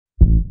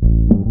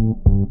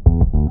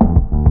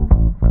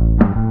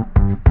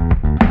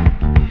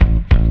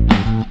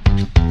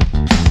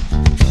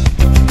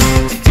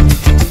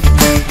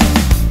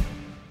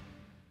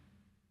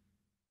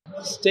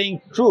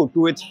Staying true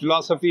to its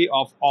philosophy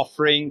of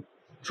offering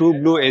true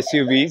blue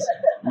SUVs,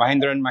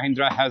 Mahindra &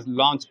 Mahindra has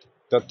launched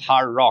the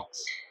Thar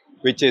Roxx,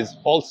 which is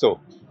also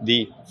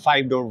the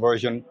 5-door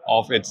version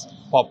of its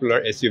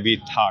popular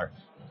SUV Thar.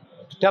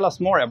 To tell us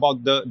more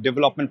about the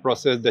development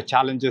process, the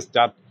challenges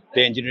that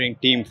the engineering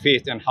team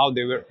faced and how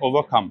they were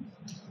overcome,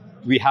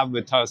 we have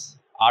with us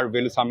R.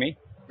 Velusamy,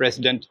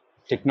 President,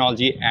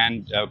 Technology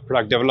and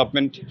Product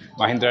Development,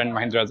 Mahindra &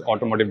 Mahindra's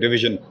Automotive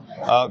Division.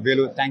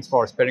 Velu, thanks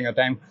for sparing your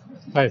time.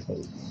 Hi, sir.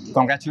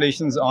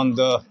 Congratulations on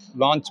the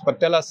launch, but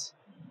tell us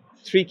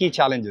 3 key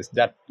challenges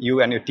that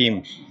you and your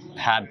team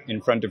had in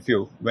front of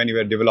you when you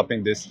were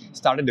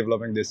started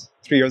developing this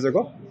 3 years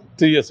ago?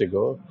 3 years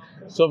ago.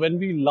 So when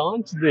we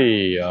launched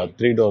the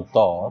 3-door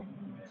Thor,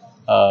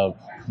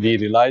 we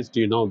realized,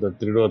 the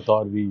 3-door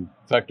Thor, we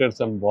factored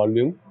some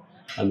volume,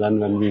 and then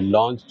when we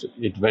launched,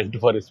 it went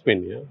for a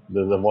spin. Yeah,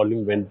 the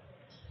volume went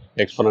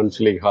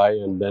exponentially high,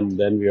 and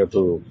then we have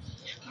to,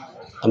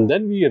 and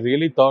then we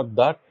really thought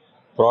that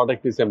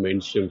product is a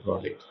mainstream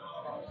product.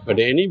 But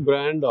any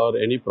brand or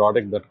any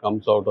product that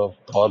comes out of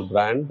Thor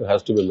brand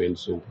has to be a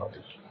mainstream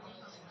product.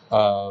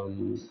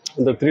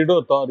 The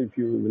 3-door Thor, if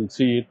you will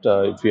see it,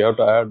 if you have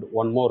to add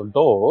one more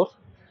door,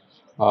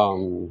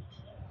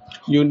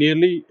 you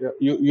nearly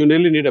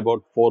need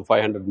about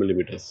 400-500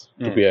 millimeters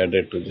to be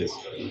added to this.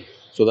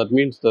 So that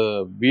means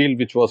the wheel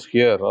which was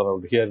here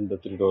around here in the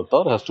 3-door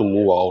Thor has to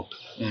move out.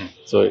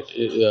 So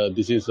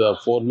this is a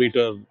 4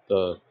 meter.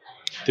 The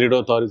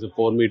 3-door Thor is a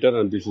 4 meter,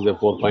 and this is a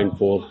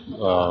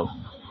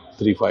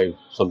 4.435,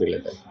 something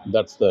like that.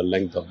 That's the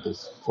length of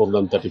this.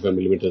 435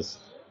 millimeters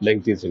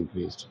length is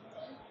increased.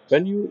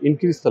 When you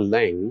increase the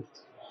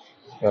length,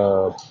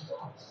 the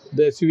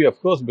SUV of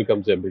course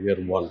becomes a bigger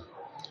one,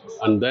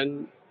 and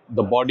then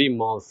the body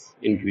mass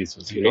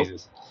increases.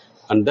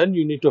 And then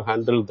you need to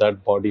handle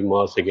that body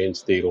mass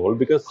against the roll,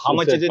 because how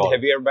much is it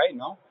heavier by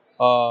now?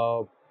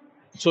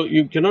 So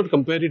you cannot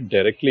compare it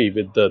directly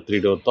with the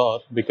 3-door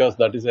Thor, because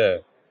that is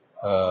a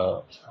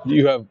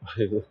you have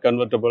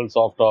convertible,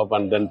 soft top,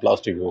 and then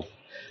plastic roof.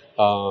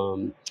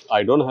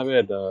 I don't have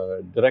a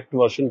direct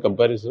version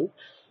comparison,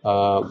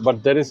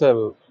 but there is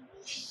a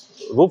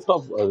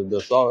rooftop,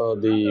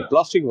 the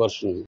plastic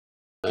version,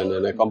 and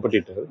then a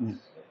competitor.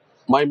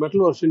 My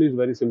metal version is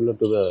very similar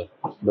to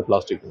the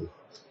plastic one.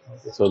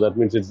 So that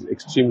means it's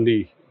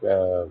extremely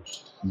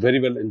very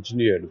well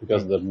engineered,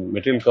 because the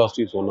material cost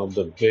is one of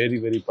the very,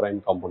 very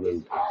prime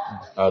component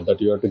that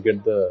you have to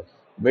get the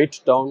weight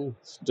down,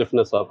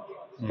 stiffness up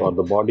for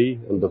the body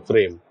and the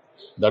frame.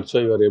 That's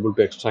why you are able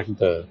to extract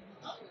the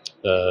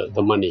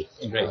money.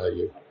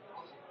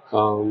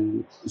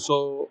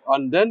 So,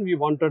 and then we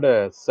wanted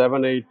a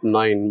 7, 8,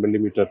 9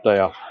 millimeter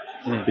tire,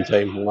 which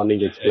I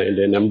morning explained,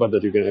 a number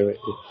that you can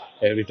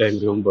every time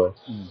remember.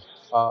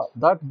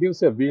 That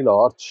gives a wheel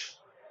arch,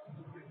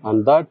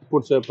 and that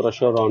puts a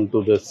pressure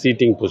onto the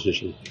seating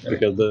position,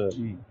 because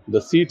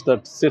the seat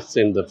that sits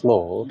in the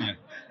floor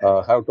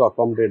have to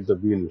accommodate the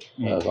wheel.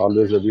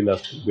 Always the wheel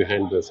has to be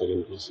behind the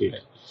secondary seat.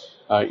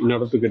 In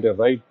order to get a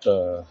right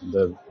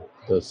the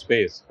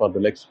space for the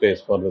leg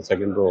space for the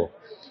second row,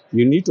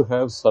 you need to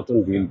have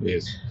certain wheel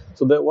base.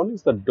 So the one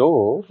is the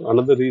door,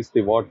 another is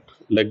the what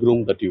leg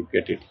room that you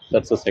get it.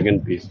 That's the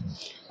second piece.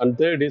 And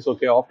third is,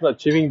 okay, after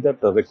achieving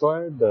that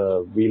required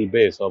wheel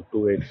base of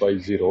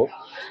 2850,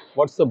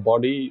 what's the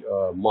body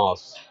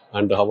mass,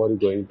 and how are you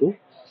going to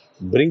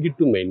bring it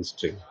to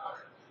mainstream?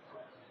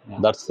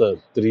 That's the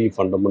 3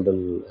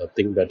 fundamental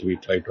thing that we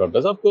try to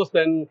address. Of course,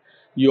 then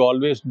you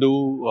always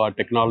do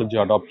technology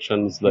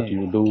adoptions that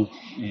you do,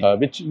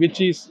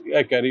 which is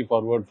a carry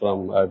forward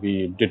from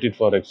we did it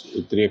for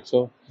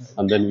 3XO,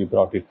 and then we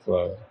brought it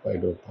for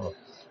 5-door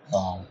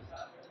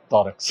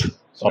Thar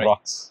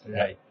Roxx.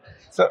 Right.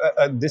 So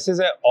this is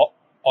a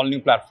all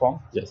new platform.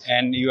 Yes.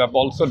 And you have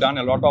also done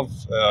a lot of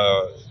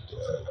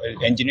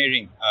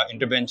engineering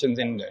interventions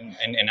in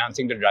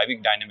enhancing the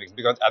driving dynamics,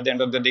 because at the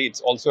end of the day,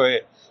 it's also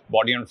a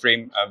body on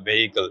frame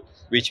vehicle,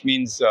 which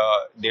means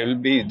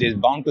there's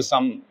bound to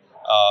some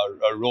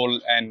roll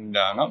and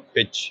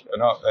pitch,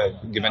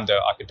 given the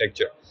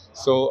architecture.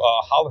 So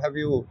how have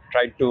you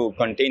tried to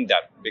contain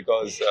that?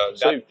 Because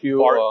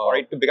for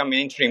it to become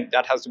mainstream,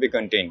 that has to be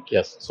contained.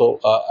 Yes. So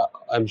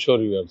I'm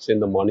sure you have seen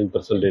the morning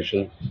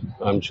presentation.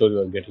 I'm sure you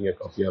are getting a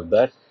copy of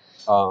that.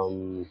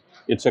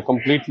 It's a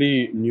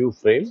completely new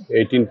frame,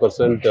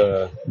 18%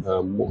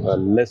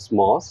 less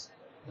mass.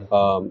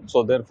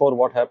 So therefore,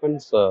 what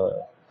happens?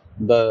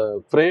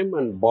 The frame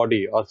and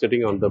body are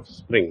sitting on the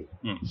spring.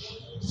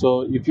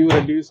 So if you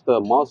reduce the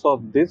mass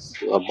of this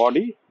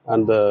body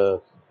and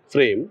the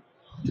frame,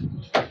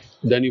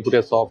 then you put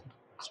a soft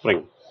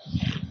spring.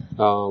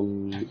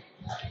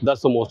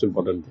 That's the most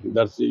important thing.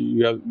 That's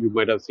you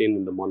might have seen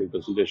in the morning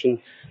presentation.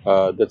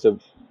 That's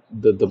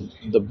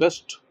the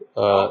best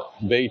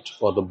weight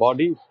for the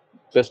body,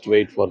 best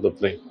weight for the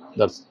frame.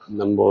 That's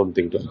number one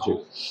thing to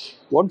achieve.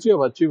 Once you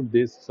have achieved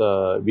this,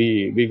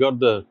 we got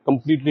the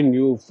completely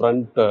new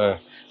front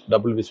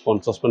double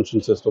wishbone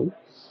suspension system.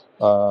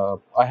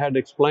 I had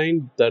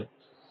explained that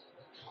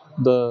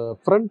the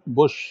front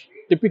bush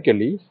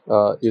typically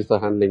is the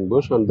handling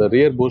bush, and the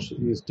rear bush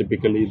is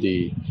typically the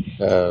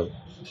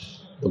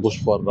bush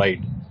for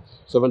ride.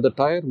 So when the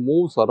tire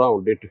moves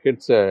around, it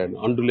hits an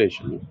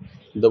undulation.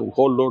 The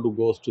whole load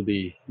goes to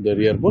the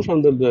rear bush,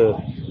 and then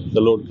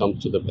the load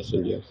comes to the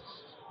passenger.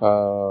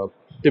 Uh,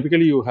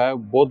 Typically, you have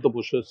both the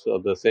bushes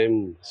of the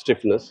same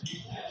stiffness,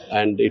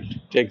 and it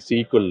takes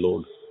equal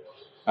load.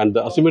 And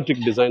the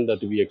asymmetric design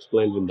that we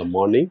explained in the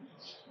morning,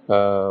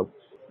 uh,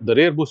 the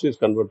rear bush is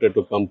converted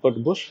to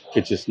comfort bush,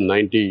 which is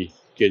 90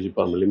 kg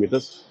per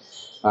millimeters,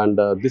 and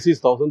this is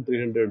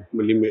 1300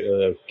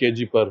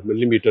 kg per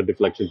millimeter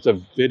deflection. It's a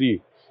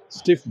very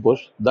stiff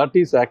bush that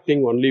is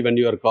acting only when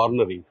you are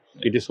cornering.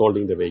 It is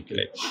holding the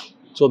vehicle.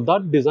 So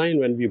that design,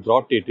 when we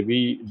brought it,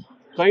 we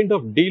kind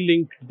of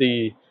delinked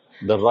the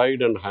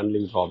ride and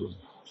handling problem,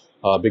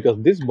 because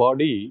this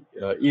body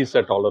is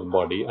a taller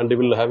body and it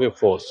will have a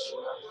force,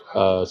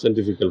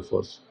 centrifugal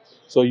force.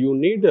 So you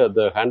need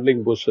the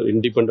handling bush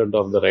independent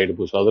of the ride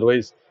bush.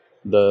 Otherwise,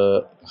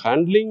 the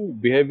handling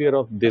behavior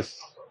of this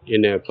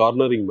in a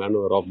cornering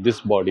manner of this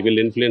body will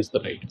influence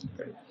the ride,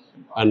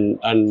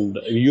 and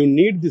you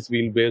need this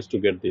wheelbase to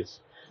get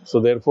this. So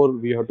therefore,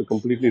 we have to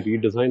completely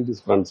redesign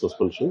this front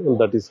suspension, and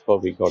that is how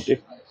we got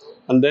it.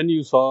 And then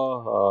you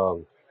saw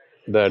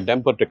the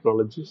damper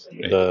technologies,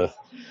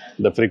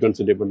 the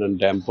frequency dependent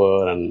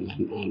damper,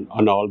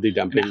 and all the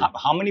damping.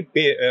 How many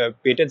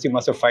patents you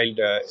must have filed?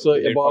 So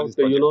about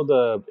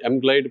the M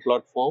Glide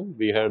platform,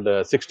 we had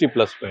 60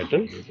 plus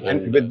patents.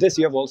 And with this,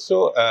 you have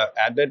also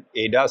added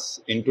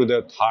ADAS into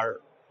the Thar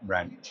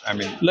brand. I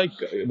mean, like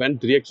when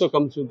 3XO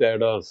comes with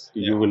ADAS,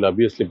 you will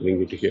obviously bring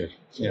it here.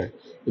 Yeah.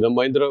 The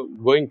Mahindra,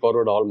 going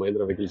forward, all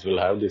Mahindra vehicles will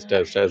have this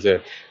test. As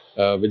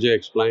Vijay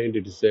explained,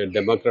 it is a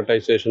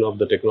democratization of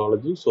the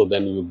technology. So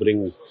then you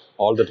bring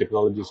all the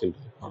technologies into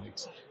the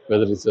products,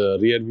 whether it's a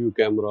rear view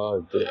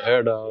camera, the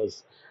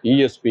ADAS,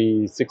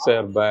 ESP, 6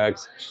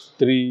 airbags,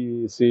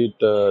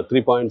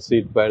 3-point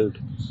seat belt,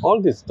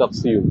 all these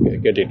stuffs you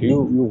get it.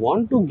 You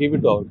want to give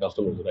it to our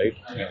customers, right?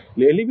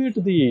 Yeah.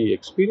 Elevate the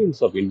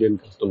experience of Indian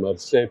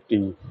customers,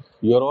 safety.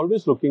 You are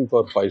always looking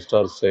for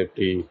 5-star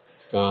safety.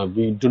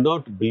 We do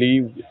not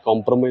believe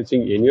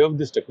compromising any of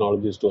these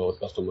technologies to our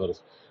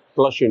customers.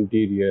 Plush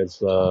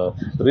interiors,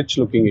 rich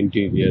looking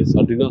interiors,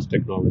 Adrena's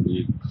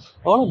technology,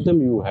 all of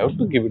them you have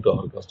to give it to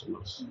our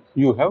customers.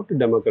 You have to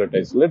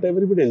democratize, let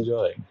everybody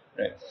enjoy.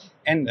 Right.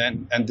 And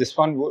this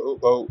one,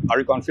 are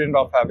you confident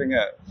of having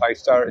a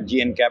 5-star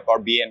GNCAP or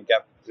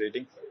BNCAP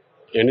rating?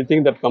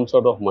 Anything that comes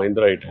out of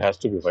Mahindra, it has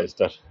to be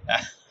 5-star.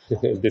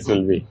 This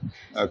will be.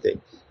 Okay.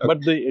 But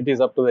it is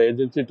up to the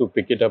agency to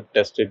pick it up,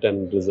 test it,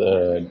 and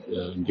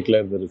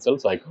declare the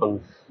results. I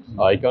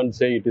can't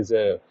say it is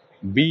a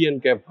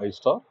BNCAP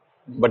 5-star,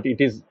 but it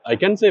is. I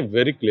can say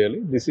very clearly,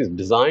 this is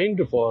designed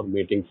for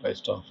meeting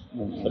 5-star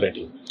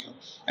rating.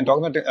 And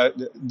talking about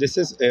this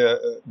is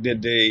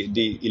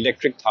the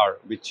electric Thar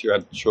which you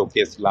had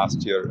showcased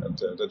last year at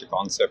the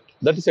concept.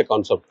 That is a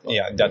concept.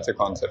 Yeah, that's a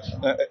concept.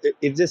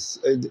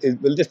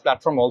 Will this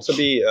platform also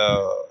be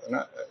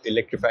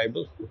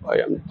electrifiable?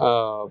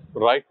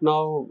 Right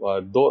now,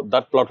 though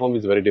that platform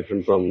is very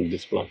different from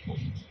this platform.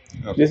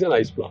 Okay. This is an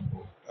ICE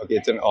platform. Okay,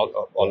 it's an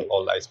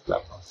all ICE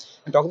platform.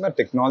 And talking about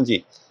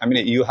technology, I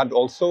mean, you had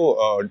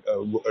also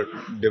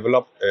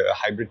developed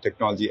hybrid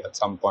technology at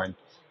some point.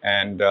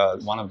 And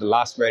one of the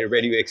last where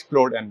you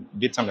explored and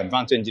did some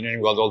advanced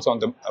engineering was also on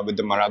with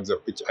the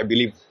Marazzo, which I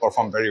believe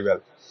performed very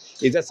well.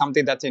 Is that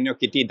something that's in your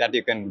kitty that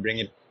you can bring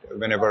it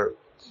whenever?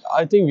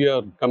 I think we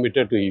are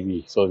committed to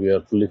EV, so we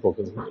are fully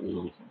focused on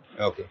EV.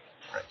 Okay,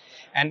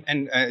 right.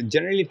 And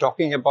generally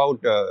talking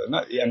about,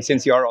 and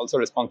since you are also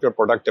responsible for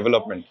product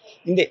development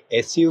in the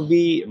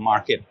SUV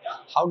market,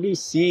 how do you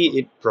see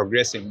it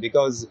progressing?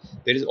 Because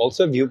there is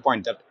also a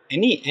viewpoint that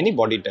any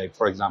body type,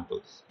 for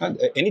example,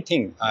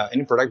 anything,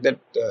 any product that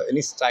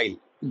any style,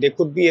 there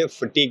could be a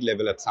fatigue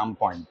level at some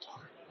point.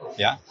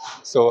 Yeah.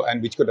 So,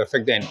 and which could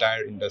affect the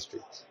entire industry.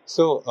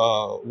 So,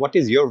 what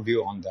is your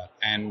view on that?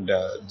 And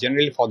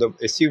generally for the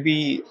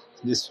SUV,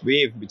 this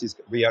wave which is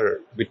we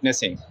are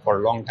witnessing for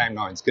a long time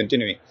now, it's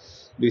continuing.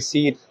 Do you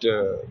see it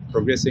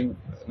progressing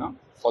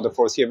for the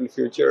foreseeable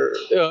future?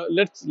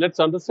 Let's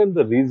understand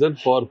the reason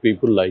for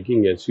people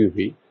liking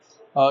SUV.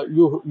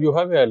 You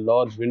have a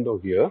large window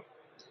here,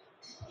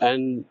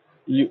 and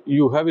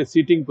you have a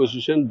seating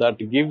position that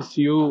gives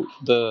you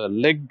the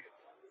leg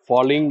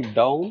falling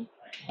down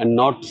and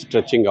not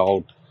stretching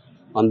out,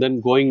 and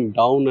then going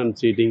down and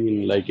sitting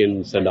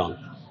in sedan.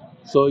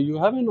 So you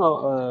have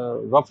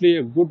roughly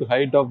a good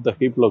height of the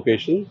hip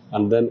location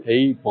and then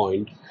A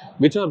point,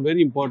 which are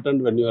very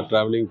important when you are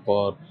traveling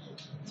for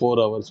 4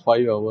 hours,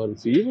 5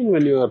 hours. Even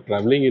when you are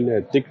traveling in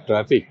a thick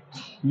traffic,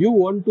 you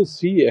want to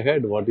see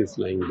ahead what is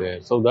lying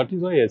there. So that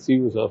is why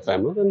SUVs are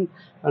famous. And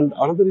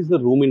another is the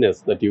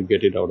roominess that you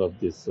get it out of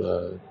this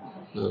the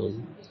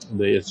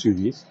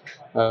SUVs,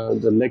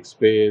 the leg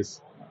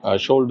space,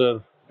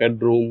 shoulder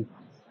headroom.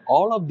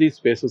 All of these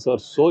spaces are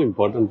so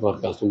important for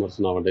customers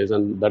nowadays,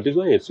 and that is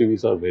why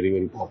SUVs are very,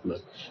 very popular.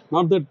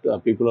 Not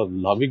that people are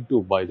loving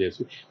to buy the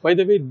SUV. By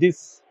the way,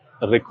 these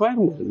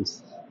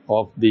requirements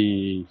of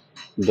the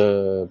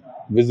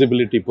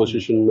visibility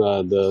position,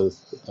 the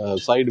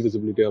side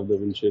visibility of the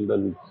windshield,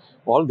 and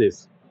all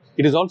this.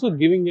 It is also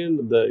giving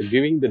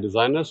the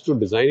designers to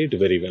design it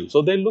very well,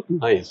 so they look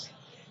nice.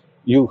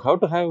 You have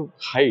to have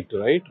height,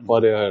 right,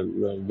 for a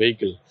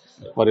vehicle.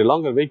 For a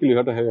longer vehicle, you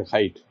have to have a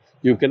height.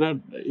 You cannot,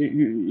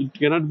 it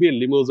cannot be a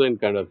limousine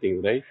kind of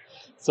thing, right?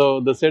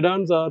 So the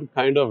sedans are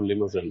kind of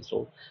limousine.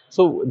 So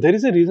there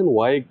is a reason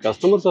why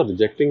customers are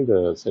rejecting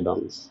the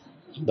sedans.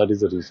 That is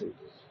the reason.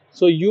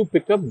 So you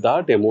pick up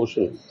that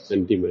emotion,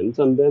 sentiments,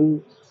 and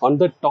then on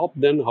the top,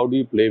 then how do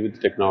you play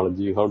with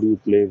technology? How do you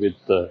play with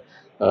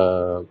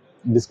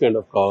this kind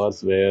of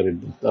cars where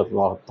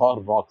Thar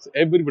Roxx,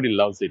 everybody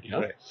loves it. Yeah,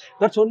 Right.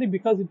 that's only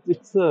because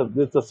it's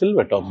a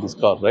silhouette of this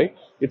car, right?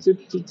 It's a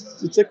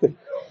thing.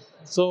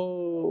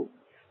 So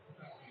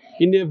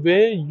in a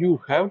way, you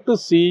have to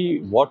see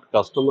what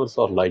customers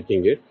are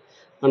liking it,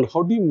 and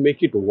how do you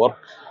make it work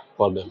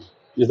for them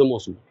is the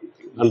most important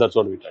thing, and that's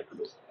what we try to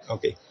do.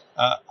 Okay.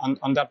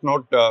 On that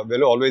note,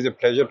 Velu, always a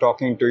pleasure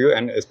talking to you,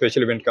 and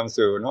especially when it comes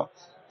to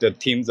the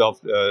themes of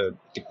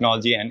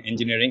technology and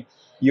engineering.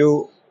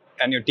 You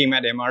and your team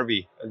at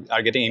MRV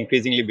are getting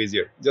increasingly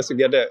busier. Just to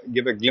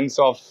give a glimpse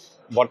of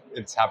what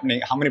is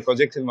happening, how many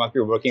projects you must be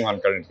working on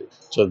currently?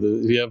 So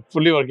we are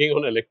fully working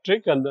on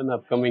electric, and then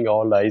upcoming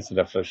all ICE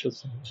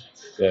refreshes,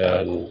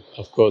 and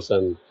of course,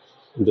 and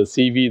in the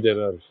CV there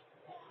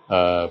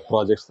are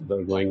projects that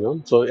are going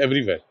on. So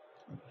everywhere.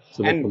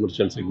 So the And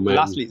commercial segment.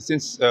 lastly,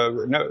 since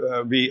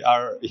we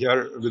are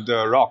here with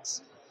the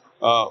Roxx,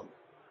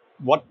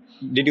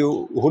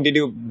 who did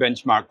you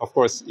benchmark? Of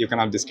course, you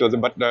cannot disclose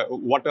it, but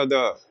what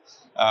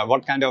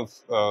kind of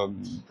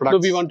products? So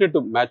we wanted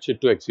to match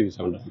it to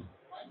XUV700.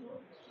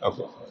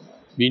 Okay.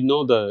 We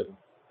know the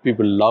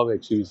people love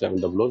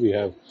XUV700. We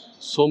have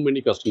so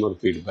many customer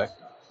feedback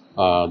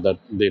that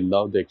they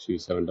love the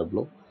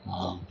XUV700.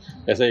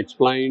 As I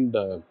explained,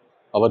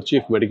 our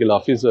chief medical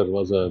officer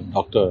was a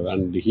doctor,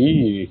 and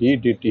he's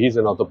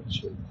an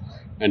orthopedist,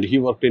 and he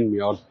worked in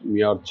Miyar,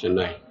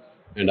 Chennai,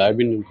 and I've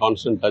been in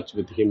constant touch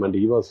with him, and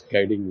he was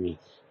guiding me.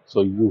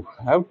 So you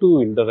have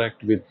to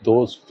interact with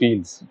those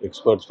fields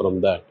experts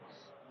from that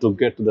to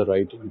get the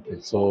right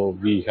input. So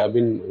we have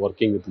been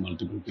working with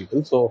multiple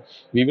people. So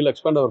we will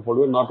expand our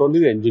portfolio, not only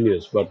the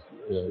engineers, but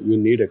you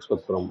need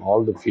experts from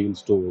all the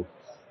fields to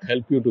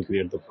help you to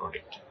create the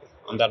product.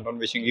 On that note,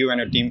 wishing you and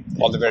your team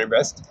all the very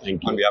best.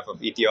 Thank you. On behalf of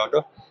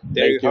ETAuto.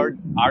 There Thank you you. heard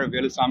R.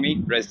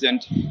 Velusamy,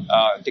 President,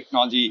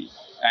 Technology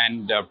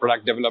and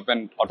Product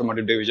Development,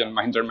 Automotive Division,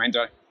 Mahindra &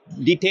 Mahindra,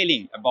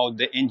 detailing about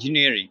the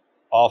engineering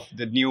of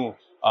the new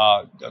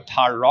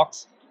Thar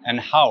Roxx and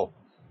how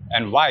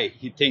and why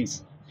he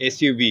thinks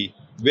SUV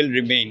will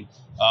remain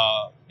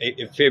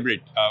a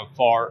favorite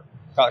for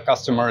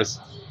customers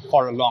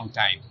for a long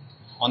time.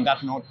 On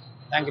that note,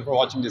 thank you for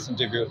watching this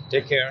interview.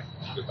 Take care.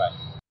 Goodbye.